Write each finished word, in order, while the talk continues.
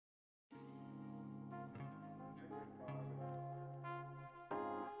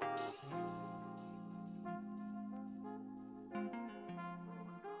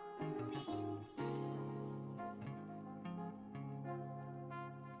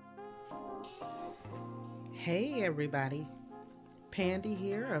Hey everybody, Pandi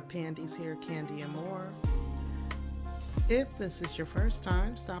here of Pandi's Hair, Candy and More. If this is your first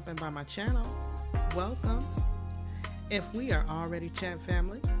time stopping by my channel, welcome. If we are already chat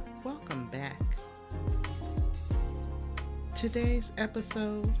family, welcome back. Today's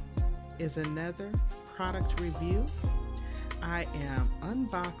episode is another product review. I am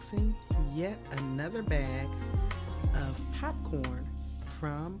unboxing yet another bag of popcorn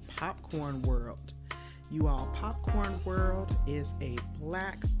from Popcorn World. You all, Popcorn World is a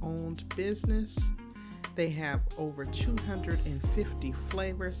Black-owned business. They have over 250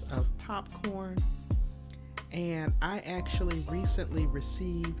 flavors of popcorn, and I actually recently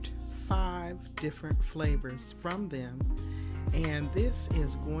received 5 different flavors from them, and this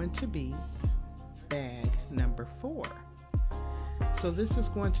is going to be bag number 4. So this is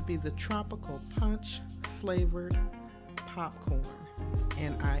going to be the tropical punch flavored popcorn,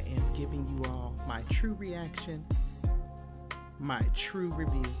 and I am giving you all my true reaction, my true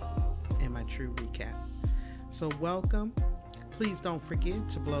review, and my true recap. So welcome. Please don't forget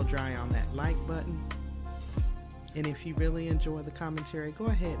to blow dry on that like button, and if you really enjoy the commentary, go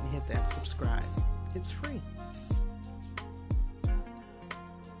ahead and hit that subscribe. It's free.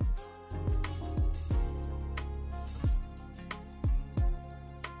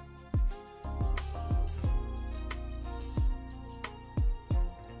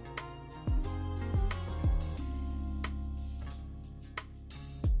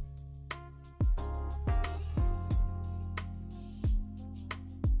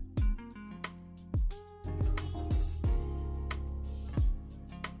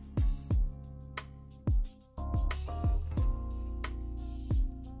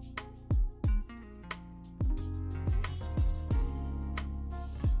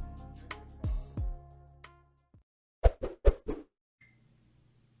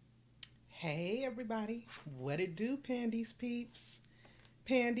 Hey everybody, what it do, Pandi's peeps?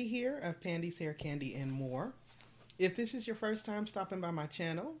 Pandi here of Pandi's Hair, Candy and More. If this is your first time stopping by my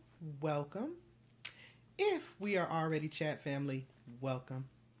channel, welcome. If we are already chat family, welcome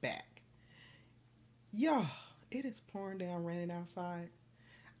back. Y'all, it is pouring down raining outside.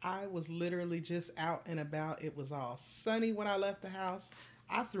 I was literally just out and about. It was all sunny when I left the house.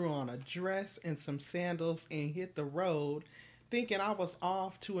 I threw on a dress and some sandals and hit the road, thinking I was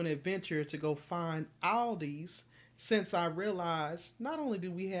off to an adventure to go find Aldi's, since I realized not only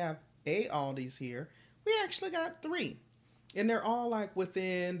do we have a Aldi's here, we actually got 3. And they're all like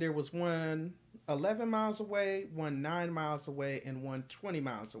within, there was one 11 miles away, one 9 miles away, and one 20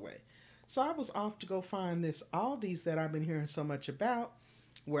 miles away. So I was off to go find this Aldi's that I've been hearing so much about,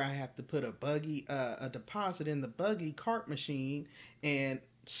 where I have to put a deposit in the buggy cart machine and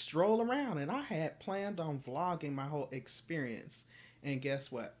stroll around. And I had planned on vlogging my whole experience, and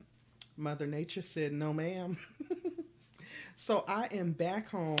guess what? Mother Nature said no ma'am. So I am back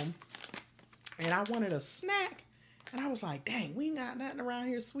home and I wanted a snack, and I was like, dang, we ain't got nothing around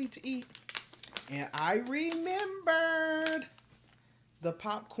here sweet to eat. And I remembered the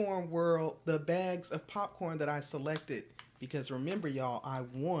Popcorn World, the bags of popcorn that I selected, because remember y'all, I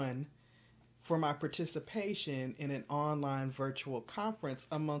won for my participation in an online virtual conference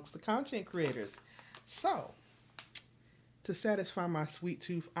amongst the content creators. So, to satisfy my sweet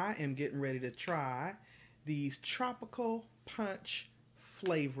tooth, I am getting ready to try these tropical punch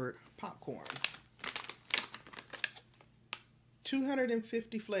flavored popcorn.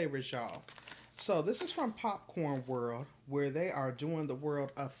 250 flavors, y'all. So this is from Popcorn World, where they are doing the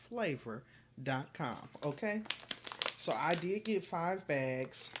world of flavor.com, okay? So I did get 5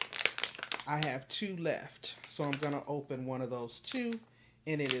 bags. I have 2 left, so I'm going to open one of those 2,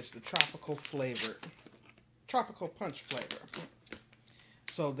 and it is the tropical punch flavor.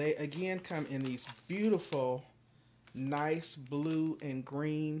 So they again come in these beautiful, nice blue and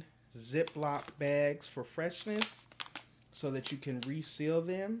green Ziploc bags for freshness, so that you can reseal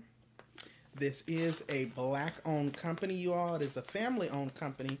them. This is a Black-owned company, you all. It is a family-owned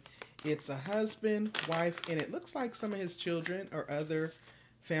company. It's a husband, wife, and it looks like some of his children or other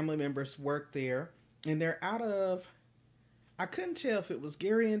family members work there, and they're out of, I couldn't tell if it was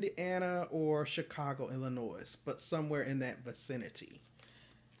Gary, Indiana or Chicago, Illinois, but somewhere in that vicinity.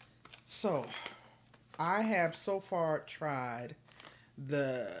 So I have so far tried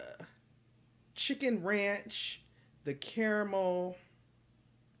the chicken ranch, the caramel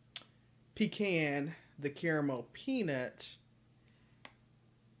pecan, the caramel peanut,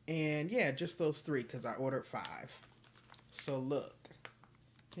 and yeah, just those 3 because I ordered 5. So look.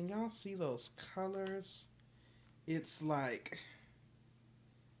 Can y'all see those colors? It's like,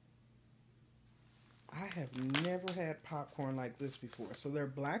 I have never had popcorn like this before. So they're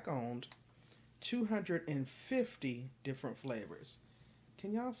Black owned. 250 different flavors.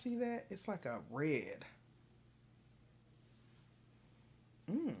 Can y'all see that? It's like a red.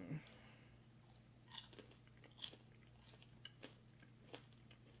 Mmm.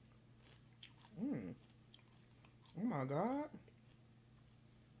 Mmm. Oh my God.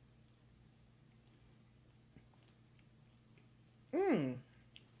 Mmm.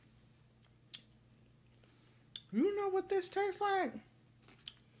 You know what this tastes like?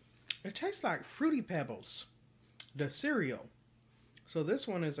 It tastes like Fruity Pebbles, the cereal. So this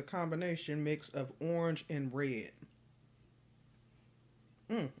one is a combination mix of orange and red.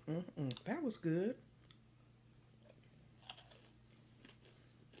 That was good.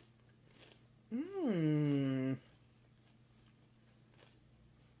 Mmm.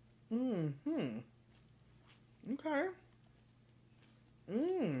 Mm-hmm. Okay.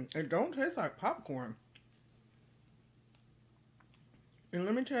 It don't taste like popcorn. And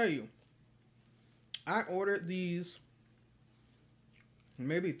let me tell you, I ordered these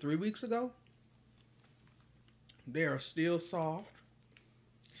maybe 3 weeks ago. They are still soft,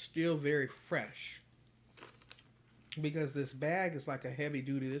 still very fresh. Because this bag is like a heavy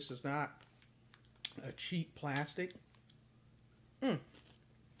duty. This is not a cheap plastic. Mmm.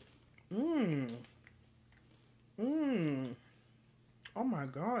 Mmm. Mmm. Oh my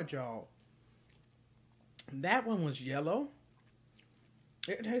God, y'all. That one was yellow.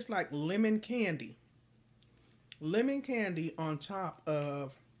 It tastes like lemon candy. Lemon candy on top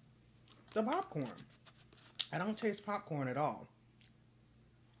of the popcorn. I don't taste popcorn at all.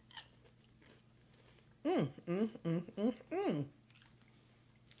 I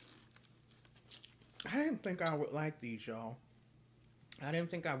didn't think I would like these, y'all. I didn't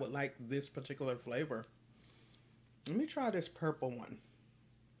think I would like this particular flavor. Let me try this purple one.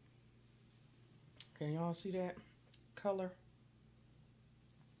 Can y'all see that color?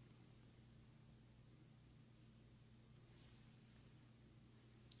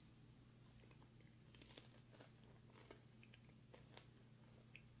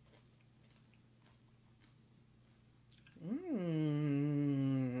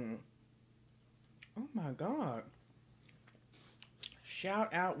 Oh my God.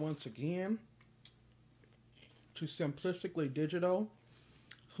 Shout out once again to Simplistically Digital,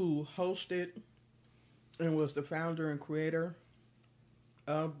 who hosted and was the founder and creator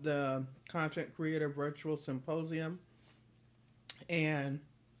of the Content Creator Virtual Symposium, and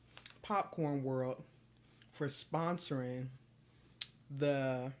Popcorn World for sponsoring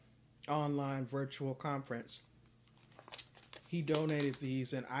the online virtual conference. He donated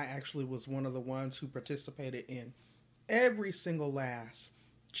these, and I actually was one of the ones who participated in every single last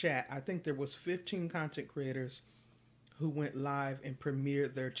chat. I think there was 15 content creators who went live and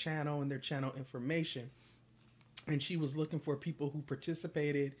premiered their channel and their channel information. And she was looking for people who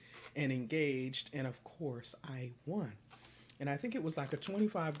participated and engaged, and of course I won. And I think it was like a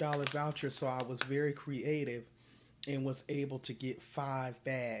 $25 voucher, so I was very creative and was able to get 5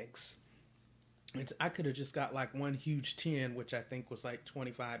 bags. I could have just got like one huge tin, which I think was like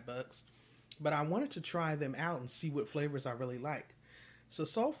 25 bucks. But I wanted to try them out and see what flavors I really like.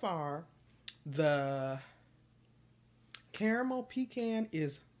 So far, the caramel pecan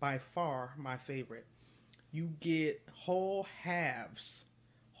is by far my favorite. You get whole halves.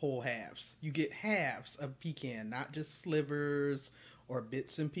 You get halves of pecan, not just slivers or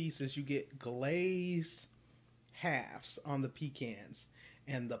bits and pieces. You get glazed halves on the pecans.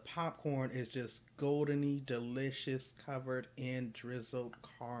 And the popcorn is just goldeny, delicious, covered in drizzled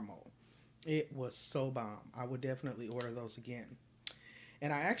caramel. It was so bomb. I would definitely order those again.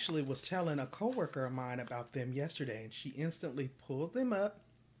 And I actually was telling a coworker of mine about them yesterday, and she instantly pulled them up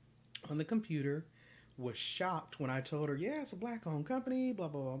on the computer, was shocked when I told her, yeah, it's a black-owned company, blah,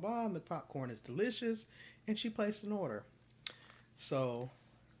 blah, blah, blah, and the popcorn is delicious, and she placed an order. So,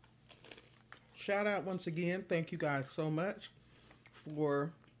 shout out once again. Thank you guys so much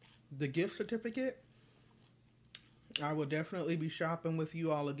for the gift certificate. I will definitely be shopping with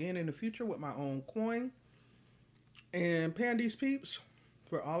you all again in the future with my own coin. And Pandy's peeps,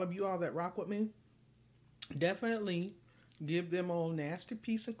 for all of you all that rock with me, definitely give them old nasty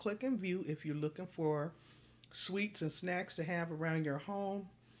piece and click and view if you're looking for sweets and snacks to have around your home.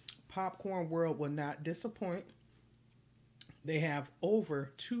 Popcorn World will not disappoint. They have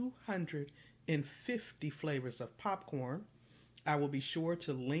over 250 flavors of popcorn. I will be sure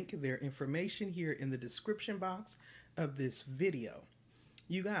to link their information here in the description box of this video.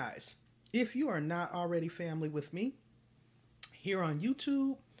 You guys, if you are not already family with me here on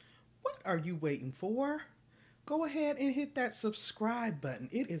YouTube, what are you waiting for? Go ahead and hit that subscribe button.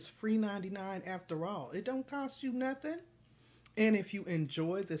 It is free 99 after all. It don't cost you nothing. And if you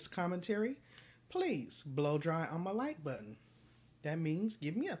enjoy this commentary, please blow dry on my like button. That means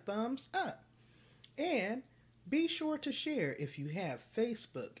give me a thumbs up. And be sure to share if you have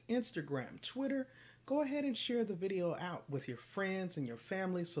Facebook, Instagram, Twitter. Go ahead and share the video out with your friends and your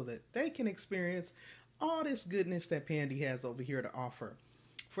family so that they can experience all this goodness that Pandi has over here to offer.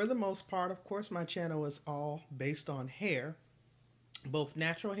 For the most part, of course, my channel is all based on hair, both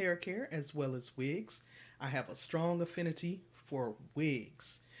natural hair care as well as wigs. I have a strong affinity for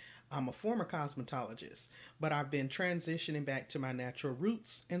wigs. I'm a former cosmetologist, but I've been transitioning back to my natural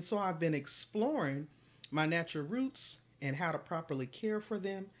roots, and so I've been exploring my natural roots and how to properly care for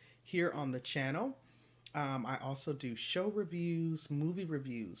them here on the channel. I also do show reviews, movie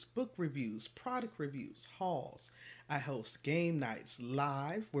reviews, book reviews, product reviews, hauls. I host game nights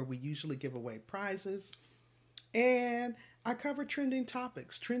live where we usually give away prizes. And I cover trending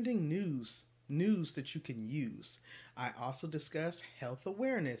topics, trending news that you can use. I also discuss health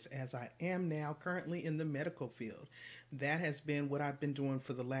awareness as I am now currently in the medical field. That has been what I've been doing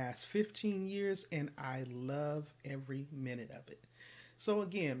for the last 15 years, and I love every minute of it. So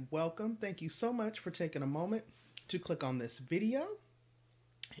again, welcome. Thank you so much for taking a moment to click on this video,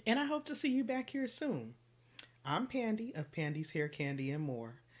 and I hope to see you back here soon. I'm Pandi of Pandi's Hair, Candy, and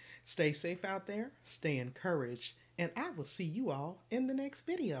More. Stay safe out there, stay encouraged, and I will see you all in the next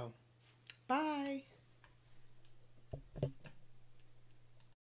video. Bye.